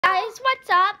guys, what's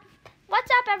up?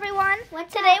 What's up, everyone?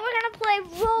 Today we're gonna play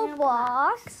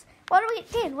Roblox. What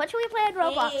should we play on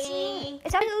Roblox? Hey.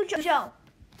 It's up to you, Joe.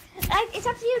 It's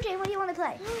up to you, Jane. What do you want to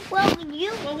play? Well,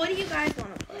 what do you guys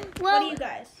want to play? Well, what do you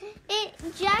guys?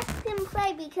 Just can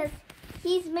play because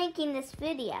he's making this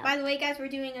video. By the way, guys, we're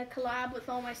doing a collab with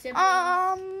all my siblings.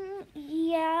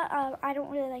 Yeah. I don't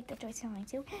really like the Joyce Family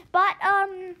too. But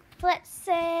let's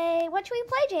say, what should we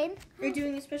play, Jane? We're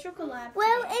doing a special collab.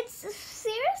 Well, today. it's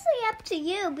seriously up to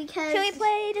you because. Should we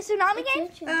play the Tsunami game?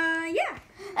 Yeah.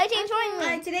 Hey, James, join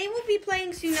me. Today we'll be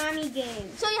playing Tsunami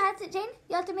games. So Jane,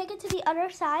 you have to make it to the other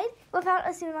side without a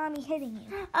tsunami hitting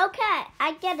you. Okay,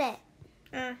 I get it.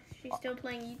 She's still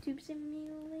playing YouTube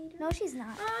Simulator. No, she's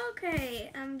not.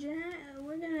 Okay,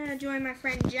 we're gonna join my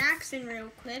friend Jackson real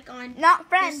quick on. Not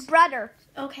friend, brother.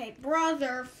 Okay,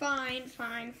 brother. Fine,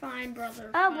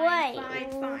 brother. Oh,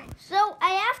 Fine. So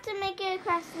I have to make it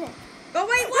across this. Oh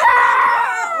wait, what?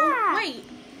 Ah! Oh, wait.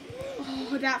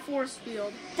 Oh, that force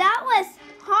field. That was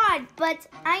hard, but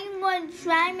I'm going to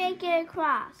try and make it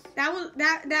across.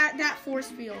 That force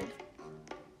field.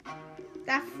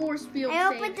 That force field. I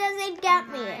hope it doesn't get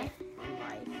me.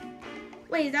 Life.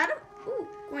 Wait, is that a? Ooh,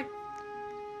 wait.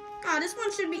 Oh, this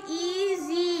one should be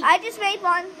easy. I just made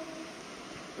one.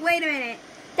 Wait a minute.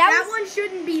 That one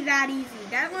shouldn't be that easy.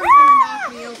 That one's gonna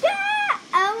knock me over.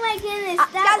 Oh my goodness.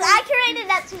 Guys, I created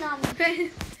that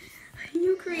tsunami.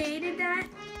 You created that?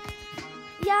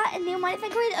 Yeah, and you might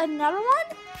think I created another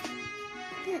one?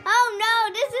 Oh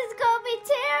no, this is going to be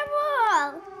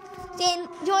terrible. Jane,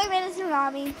 Joy made a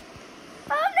tsunami.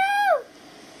 Oh no.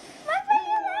 My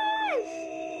fingers.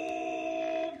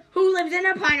 Who lives in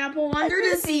a pineapple under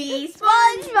the sea?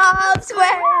 SpongeBob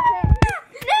SquarePants.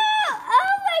 No.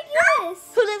 Oh my goodness.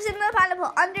 Who lives in the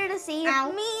pineapple under the sea?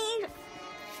 Ow. Me.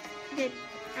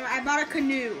 I bought a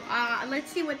canoe.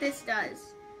 Let's see what this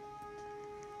does.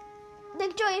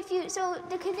 Like, Joy, so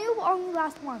the canoe will only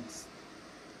last once.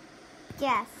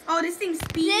 Yes. Oh, this thing's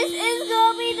speed. This is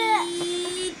going to be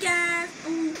the... gas.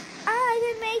 Ooh. I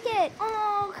didn't make it.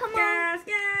 Oh, come on. Gas.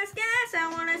 I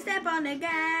wanna step on the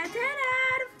gas.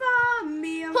 For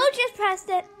me. Who just pressed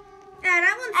it? Yeah,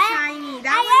 that one's tiny.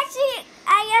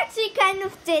 I actually kind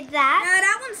of did that. Yeah,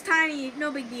 that one's tiny.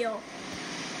 No big deal.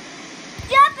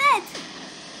 Jump it.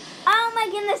 Oh my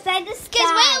goodness, I just Guys,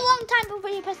 wait a long time before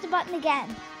you press the button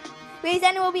again. Because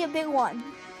then it will be a big one.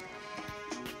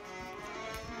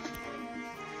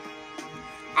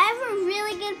 I have a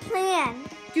really good plan.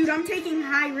 Dude, I'm taking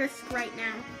high risk right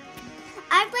now.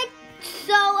 I have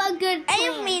a good plan. I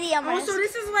have medium risk. Also,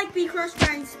 this is like the Crush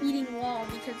Giant speeding wall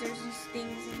because there's these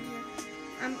things in here.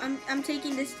 I'm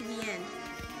taking this to the end.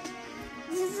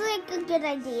 This is a good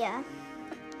idea.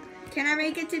 Can I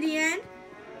make it to the end?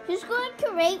 Who's going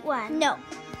to rate one? No.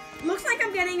 Looks like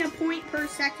I'm getting a point per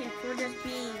second for just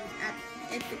being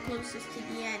at the closest to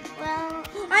the end. Well,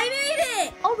 I made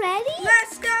it! Already?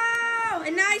 Let's go!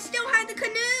 And now I still have the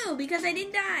canoe because I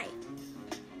didn't die.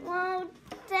 well,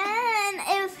 then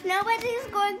if nobody's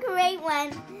going to rate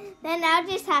one, then I'll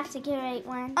just have to create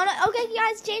one. Oh, no. Okay,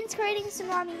 guys, Jane's creating a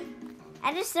tsunami.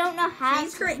 I just don't know how.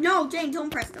 No, Jane, don't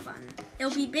press the button.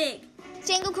 It'll be big.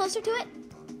 Jane, go closer to it.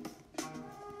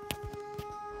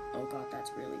 Oh god,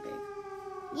 that's really big.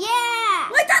 Yeah!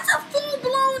 Wait, that's a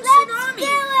full-blown Let's tsunami! do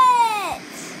it!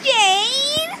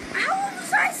 Jane! How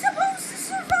was I supposed to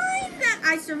survive that?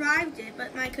 I survived it,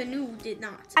 but my canoe did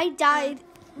not. I died.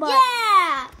 But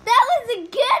Yeah! That was a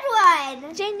good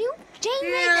one! Jane made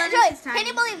Yeah, that. this is Joy, can tiny.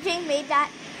 you believe Jane made that?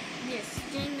 Yes,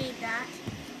 Jane made that.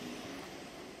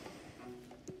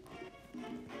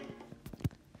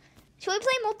 Should we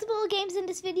play multiple games in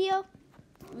this video?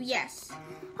 Yes.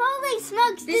 Holy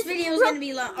smokes! This video is going to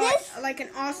be like an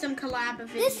awesome collab of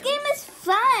videos. This game is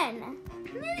fun!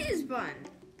 It is fun.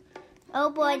 Oh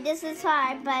boy, this is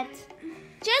hard, but...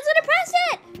 Jane's gonna press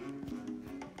it!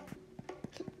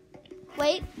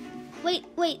 Wait,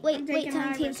 taking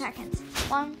high 17 risk. seconds.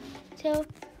 1, 2,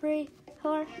 3,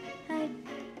 4, 5.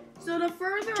 So the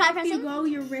further Try up you pressing? go,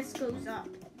 your risk goes up.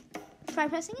 Try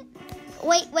pressing it.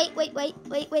 Wait,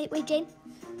 Jane.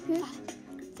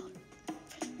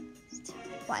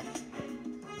 1.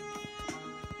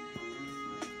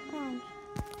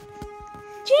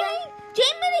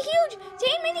 Jane made it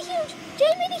huge.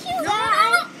 No,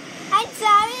 I'm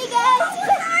sorry, guys. What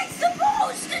was I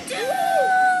supposed to do?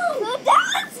 Well,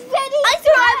 that's pretty I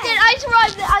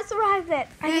survived it.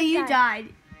 I Yeah, didn't you die. died.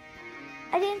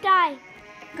 I didn't die.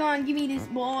 Come on, give me this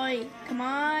boy. Come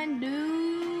on,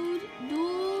 dude.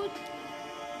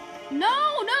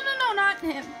 No, not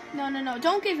him. No.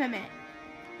 Don't give him it.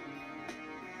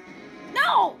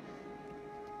 No.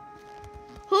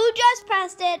 Who just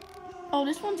pressed it? Oh,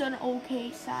 this one's an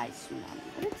okay size tsunami,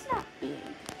 but it's not big.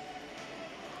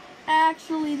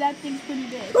 Actually, that thing's pretty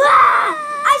big.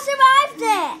 I survived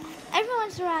it.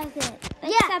 Everyone survived it.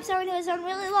 Yeah. Except someone who was on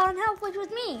really low on health, which was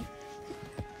me.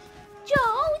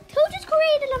 Joe, who just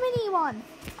created a mini one?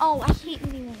 Oh, I hate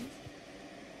mini ones.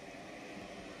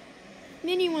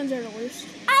 Mini ones are the worst.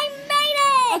 I made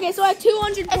it. Okay, so I have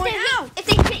 200 points. If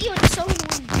they hit you, it's so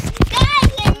annoying. Guys,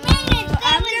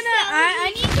 I made it. I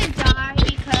need to die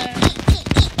because.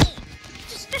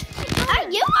 Are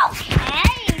you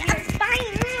okay? You're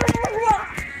fine.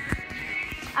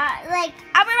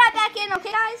 I'll be right back in,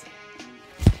 okay, guys?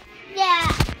 Yeah,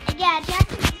 Jackson.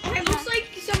 It looks like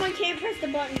someone can't press the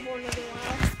button for another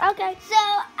while. Okay. So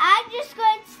I'm just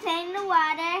going to stay in the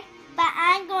water, but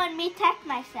I'm going to protect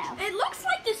myself. It looks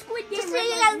like the Squid Game. Just so you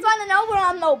guys want to know, we're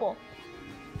on mobile.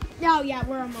 Oh yeah,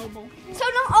 we're on mobile. So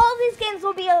not all of these games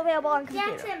will be available on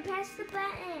computer. Jackson, press the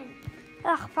button.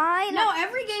 Ugh, fine. No,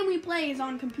 every game we play is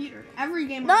on computer. Every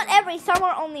game. Not every. Some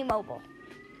are only mobile.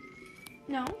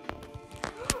 No.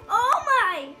 Oh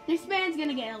my! This man's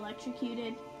gonna get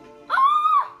electrocuted.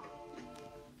 Oh!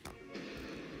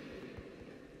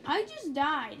 I just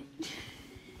died.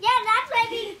 Yeah, that's why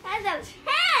because of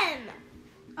him.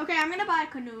 Okay, I'm gonna buy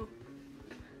a canoe.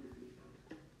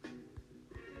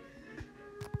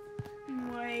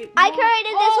 Wait. I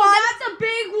created this one. That's a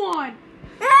big one.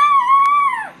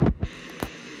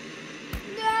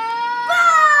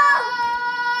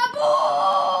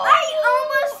 I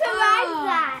almost survived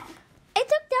that. It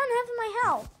took down half of my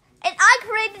health. And I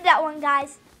created that one,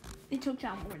 guys. It took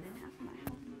down more than half of my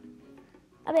health.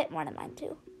 A bit more than mine,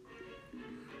 too.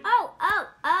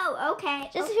 Oh, okay.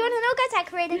 Just if you want to know, guys, I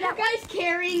created that one. Guy's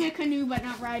carrying a canoe but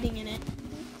not riding in it.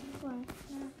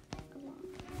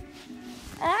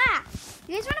 Ah!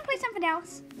 You guys want to play something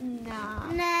else? Nah.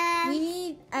 We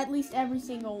need at least every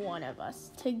single one of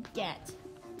us to get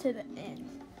to the end.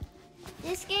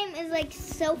 This game is like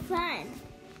so fun.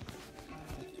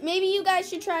 Maybe you guys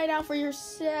should try it out for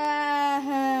yourselves.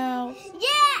 Yeah,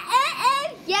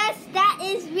 yes, that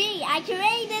is me. I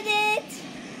created it.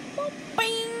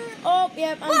 Bing. Oh,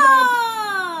 yep, I'm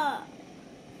Whoa!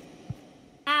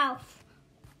 Ow.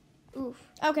 Oof.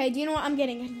 dead. Okay, do you know what? I'm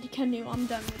getting a canoe. I'm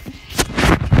done with it.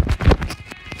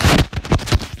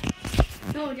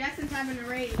 No, Jackson's having a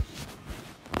rage.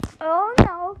 Oh,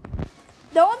 no.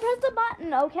 Don't press the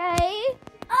button, okay?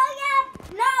 Oh, yeah.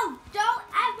 No, don't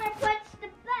ever push the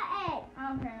button.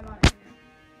 Okay, about it.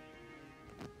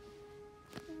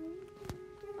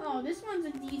 Oh, this one's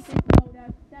a decent. Oh,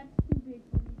 that's too big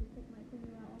for me to take my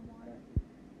canoe out on water.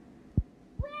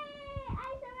 Wait, I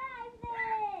survived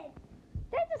it.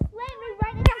 They just slammed me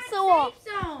right against the wall. Safe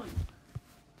zone.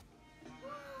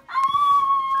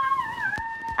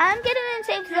 I'm getting in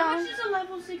safe How zone. much does a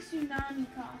level 6 tsunami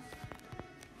cost?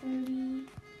 30.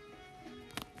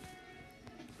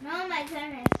 Oh my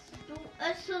goodness.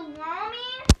 A salami?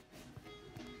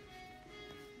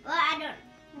 Well, I don't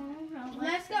know.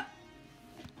 Let's go.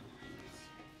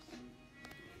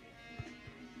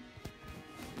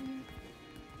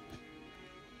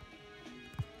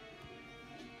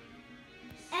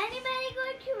 Anybody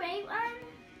going to rate one?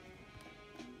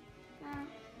 No.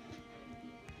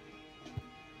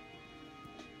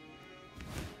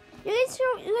 You guys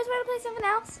want to play something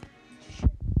else?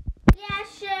 Yeah,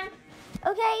 sure.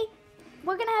 Okay.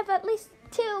 We're going to have at least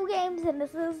 2 games in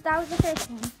this. That was the first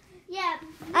one. Yeah.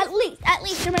 At least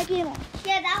there might be more.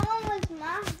 Yeah, that one was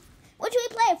mine. What should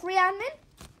we play? Free Admin?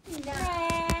 No.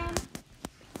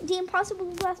 The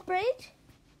Impossible Last Bridge?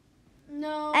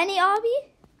 No. Any obby?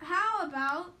 How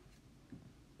about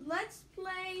let's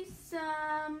play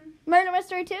some. Murder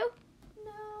Mystery 2?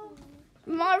 No.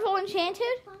 Marvel Enchanted?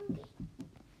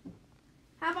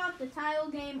 How about the Tile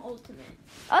Game Ultimate?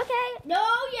 Okay. No,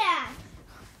 yeah.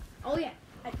 Oh yeah.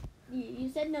 You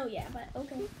said no, yeah, but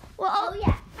okay. Well, Oh,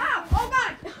 yeah. Ow! Oh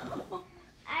God!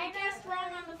 I guessed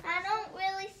wrong on the. I don't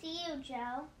really see you,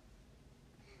 Joe.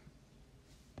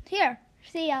 here.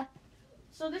 See ya.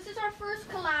 So this is our first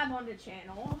collab on the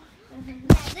channel. Yeah,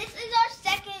 this is our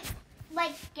second,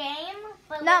 game.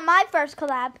 But Not my first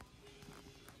collab.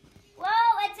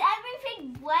 whoa, it's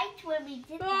everything white when we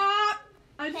did that. Ah!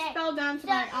 I just Okay. fell down to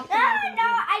No, my no, optimizing.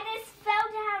 I just fell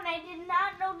down. I did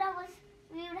not know that was.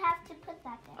 We would have to put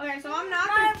that there. Okay, so I'm not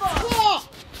Marble. gonna.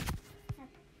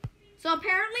 So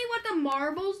apparently, what the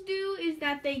marbles do is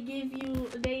that they give you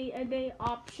they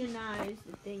optionize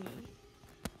the thingy.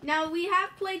 Now we have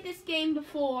played this game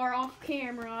before off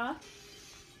camera.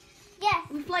 Yes.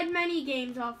 We've played many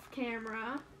games off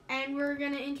camera, and we're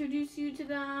gonna introduce you to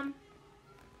them.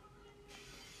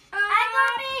 I'm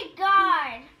gonna be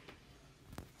guard.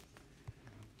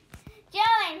 Joe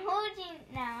and Holding.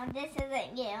 No, this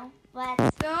isn't you. But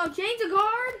So, change a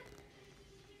guard.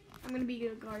 I'm gonna be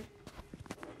a guard.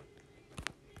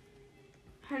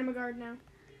 I'm a guard now.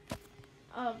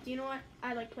 Oh, do you know what?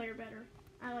 I like player better.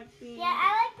 I like being. yeah,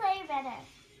 I like player better.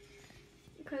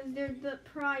 Because the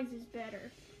prize is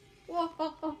better. Whoa,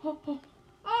 oh,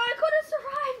 I could have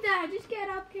survived that. Just get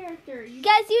up, character.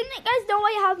 Guys, you guys know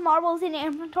why you have marbles in your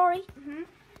inventory? Mhm.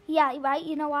 Yeah, right.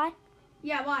 You know why?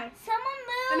 Yeah, why? Someone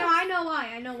move. No, I know why.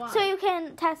 I know why. So you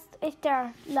can test if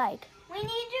they're like. We need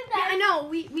you Yeah, guys. I know.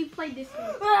 We played this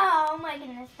game. Oh my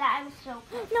goodness, that was so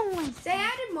cool. No one. They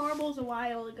added marbles a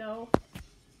while ago.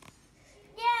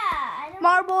 Yeah, I don't.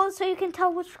 Marbles, so you can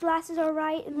tell which glasses are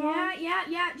right and wrong.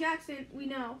 Yeah, Jackson. We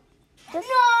know. No,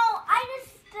 I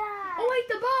just. Oh wait,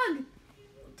 the bug.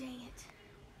 Dang it.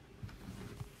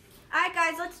 All right,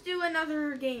 guys. Let's do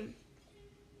another game.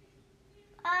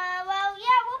 Well,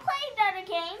 yeah, we'll play another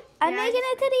game. I'm Yeah, making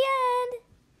it to the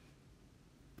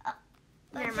end.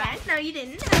 Never mind. No, you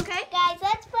didn't. Okay. Guys,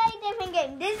 let's play a different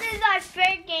game. This is our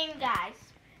third game, guys.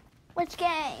 Which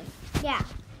game? Yeah.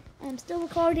 I'm still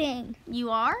recording. You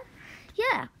are.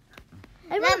 Yeah.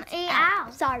 Ow.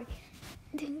 Sorry.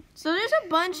 So there's a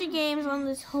bunch of games on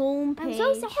this home I'm page.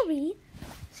 so sorry.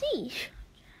 Sheesh.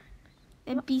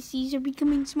 NPCs are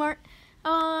becoming smart.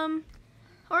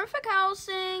 Horrific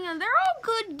Housing, and they're all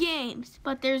good games.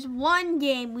 But there's one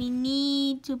game we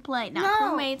need to play. Not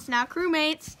No.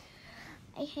 crewmates.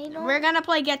 I hate all. We're gonna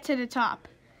play Get to the Top.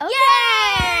 Okay.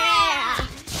 Yeah!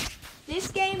 This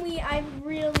game I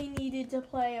really needed to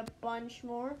play a bunch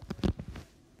more.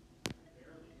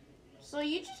 So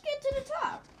you just get to the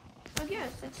top. I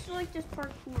guess it's like just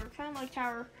parkour, kind of like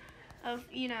Tower of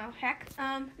Heck.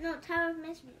 No, Tower of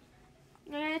Mystery.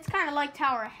 Yeah, it's kind of like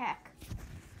Tower of Heck.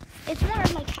 It's more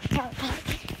like Tower of Hell.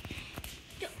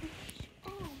 Oh,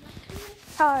 my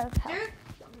goodness. Tower of Hell.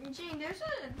 Gene, there's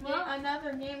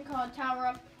another game called Tower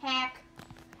of Heck.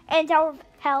 And Tower of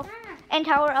Hell. Ah. And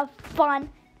Tower of Fun.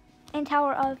 And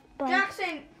Tower of blank.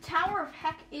 Jackson, Tower of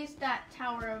Heck is that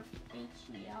Tower of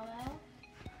H-E-L-L.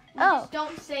 We Oh. just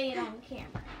don't say it on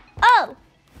camera. Oh,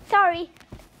 sorry.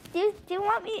 Do you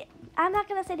want me? I'm not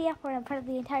gonna say the F word in front of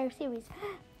the entire series.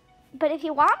 But if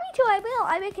you want me to, I will.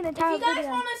 I make an If entire you guys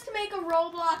video. want us to make a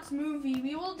Roblox movie,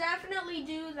 we will definitely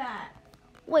do that.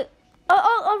 Wait. A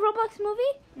Roblox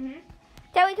movie Mm-hmm.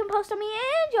 that we can post on me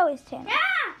and Joey's channel. Yeah.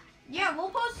 Yeah, we'll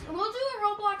do a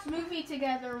Roblox movie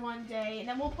together one day, and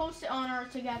then we'll post it on our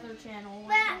Together channel. one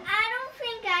But day. I don't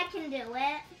think I can do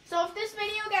it. So if this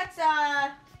video gets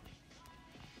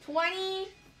 20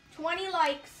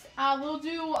 likes, we'll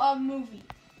do a movie.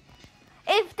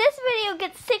 If this video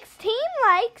gets 16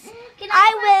 likes, Can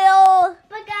I will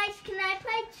But guys, can I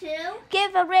play two?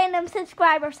 give a random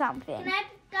subscriber something. Can I,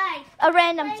 guys, A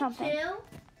random play something. two?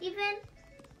 Even?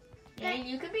 Yeah,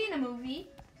 you could be in a movie.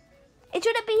 It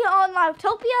should it be on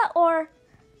Livetopia or?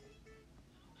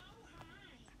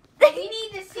 We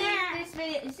need to see if this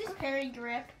video. Is this Perry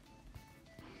Grip?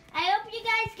 I hope you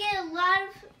guys get a lot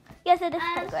of, Yes, it is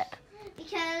Perry Grip.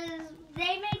 because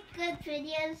they make good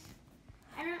videos.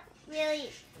 I don't really.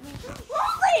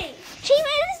 Holy! She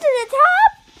made it to the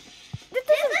top. That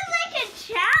This doesn't, is like a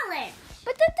challenge.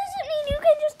 but that doesn't mean you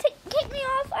can just kick me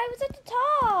off. I was at the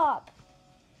top.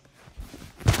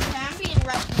 Yeah, I'm being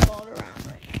wrecking balled around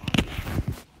right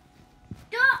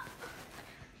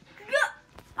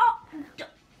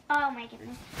Oh my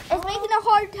goodness. It's making a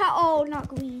hard time. Oh, not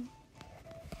green.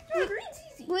 now. No, green's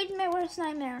easy. Green's my worst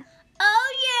nightmare.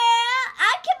 Oh yeah,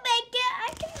 I can make it.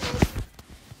 I can make it.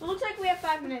 It looks like we have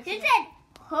 5 minutes. This is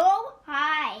ho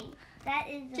high. That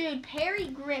is. Dude, Perry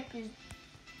Grip is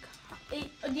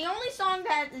the only song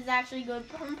that is actually good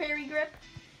from Perry Grip,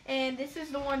 and this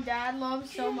is the one Dad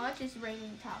loves so much, is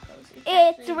Raining Tacos.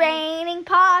 It's actually raining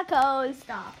Pacos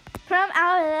Stop. from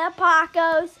out of the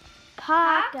Pacos.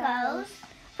 Pacos.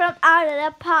 From out of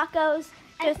the Pacos.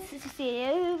 Just to see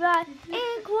you got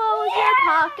enclose your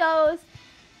Pacos.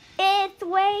 It's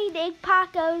raining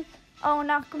Pacos. Oh,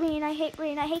 not green. I hate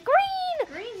green. I hate green.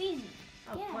 Green's easy.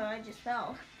 Oh, Yeah. well, I just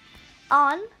fell.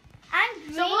 On. I'm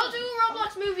green. So we'll do a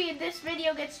Roblox movie if this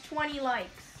video gets 20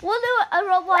 likes. We'll do a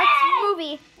Roblox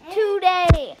movie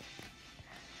today.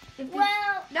 If this-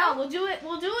 Well, no, we'll do it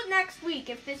next week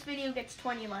if this video gets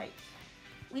 20 likes.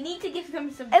 We need to give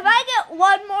them some. If I get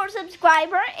one more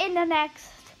subscriber in the next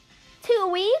 2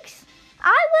 weeks,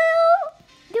 I will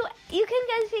do it. You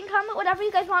guys can comment whatever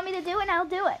you guys want me to do, and I'll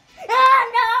do it.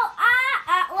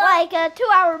 well, Like a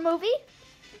 2-hour movie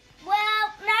well,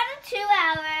 not a 2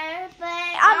 hour, but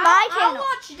on my channel. I'll know.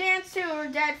 watch Dance to Her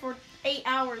Dead for 8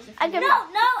 hours. If I you can- want.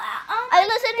 I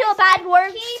listened to a bad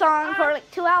word song for like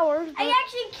 2 hours. I but-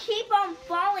 actually keep on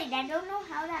falling. I don't know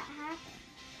how that happened.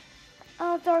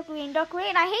 Oh, dark green, dark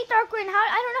green. I hate dark green. I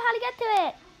don't know how to get to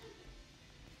it.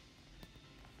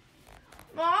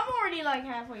 Well, I'm already like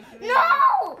halfway through.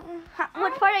 No!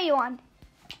 What part are you on?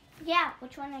 Yeah,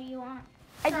 which one are you on?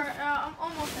 I'm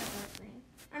almost at dark green.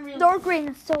 I'm really. Dark green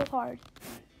is so hard.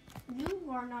 You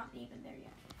are not even there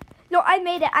yet. No, I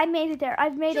made it. I made it there.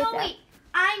 I've made it there. Joey,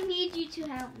 I need you to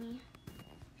help me.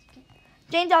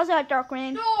 Jane's also at dark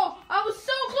green. No, I was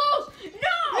so close.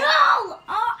 No. No!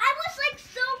 Oh, I was like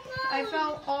so close. I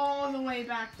fell all the way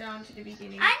back down to the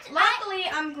beginning. I- Luckily,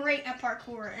 I'm great at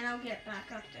parkour, and I'll get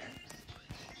back up there.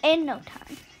 In no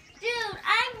time. Dude,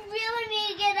 I really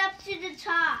need to get up to the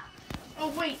top. Oh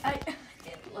wait, I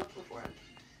didn't look before.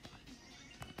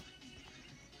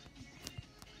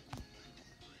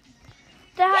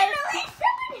 The Can higher,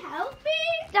 someone help me?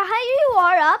 the higher you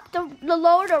are up, the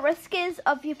lower the risk is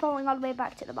of you falling all the way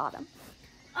back to the bottom.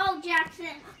 Oh, Jackson.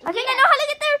 I think I know how to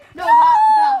get there. No,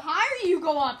 the higher you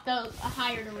go up, the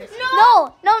higher the risk.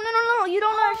 No. You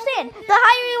don't understand. The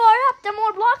higher you are up, the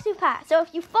more blocks you pass. So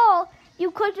if you fall,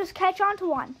 you could just catch onto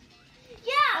one.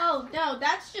 Yeah. Oh no,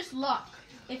 that's just luck.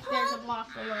 If there's a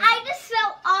block below. I just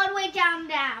fell all the way down.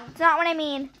 It's not what I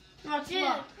mean. No, it's Dude,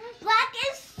 luck. black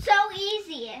is so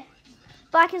easy.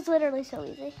 Black is literally so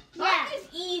easy. Black Yeah. is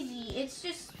easy. It's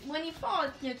just when you fall,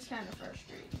 it gets kind of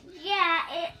frustrating.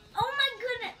 Yeah, oh my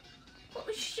goodness.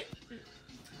 Oh, shit.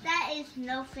 That is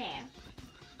no fair.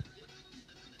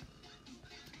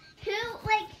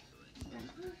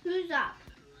 Who's up?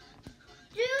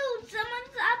 Dude,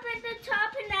 someone's up at the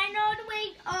top and I'm all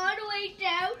the way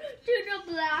down to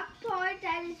the black part.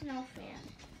 That is no fair.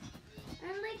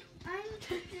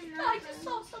 I just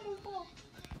saw someone fall.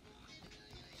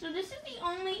 So this is the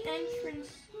only entrance.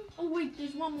 Oh wait,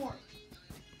 there's one more.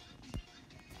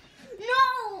 No!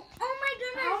 Oh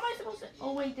my How am goodness. I supposed to?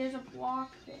 Oh wait, there's a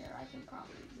block there. I can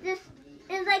probably. This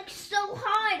is like so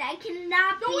hard. I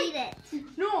cannot No, beat wait.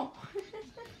 it. No.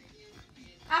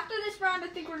 After this round, I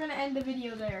think we're gonna end the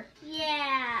video there.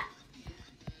 Yeah.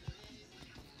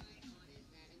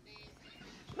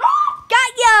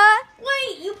 Got ya!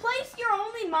 Wait, you placed your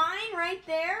only mine right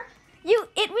there? It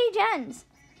regens.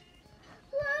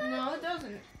 No, it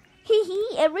doesn't.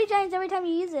 It regens every time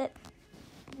you use it.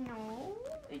 No,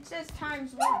 it says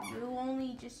times one. You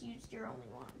only just used your only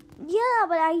one. Yeah,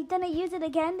 but then I use it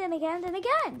again and again and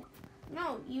again.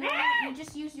 No, you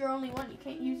just used your only one. You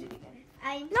can't use it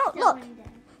again. No, look.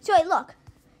 So wait, look.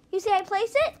 You see I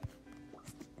place it,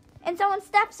 and someone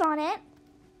steps on it,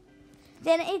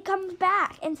 then it comes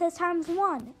back and says times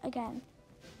one again.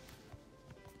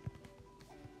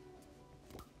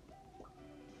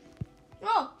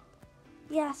 Oh,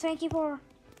 Yeah, thank you for...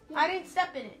 I didn't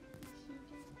step in it.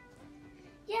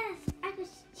 Yes, I was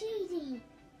cheating.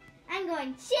 I'm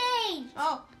going change.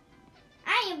 Oh.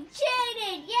 I am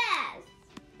cheating. Yes.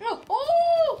 Oh.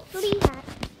 Oh. Hat.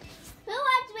 Who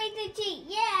wants me to cheat?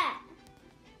 Yeah.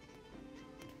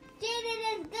 Cheating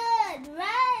is good,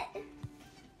 right?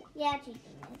 Yeah, cheating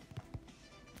is.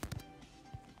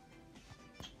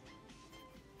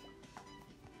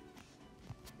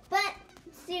 But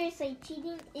seriously,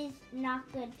 cheating is not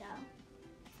good though.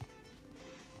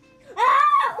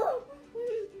 Oh!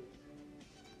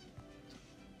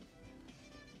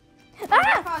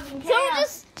 Ah! Causing Someone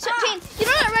chaos. just... Jane, you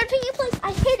know that red thing you placed?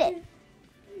 I hit it.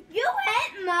 You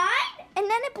hit mine? And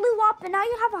then it blew up, and now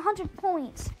you have 100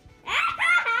 points.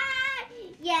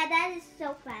 Yeah, that is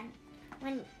so fun.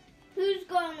 Who's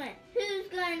going to win? Who's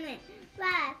going to win?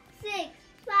 5, 6,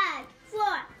 5, 4,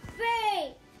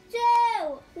 3, 2,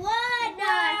 1.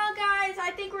 Well, guys,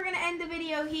 I think we're going to end the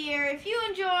video here. If you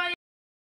enjoyed,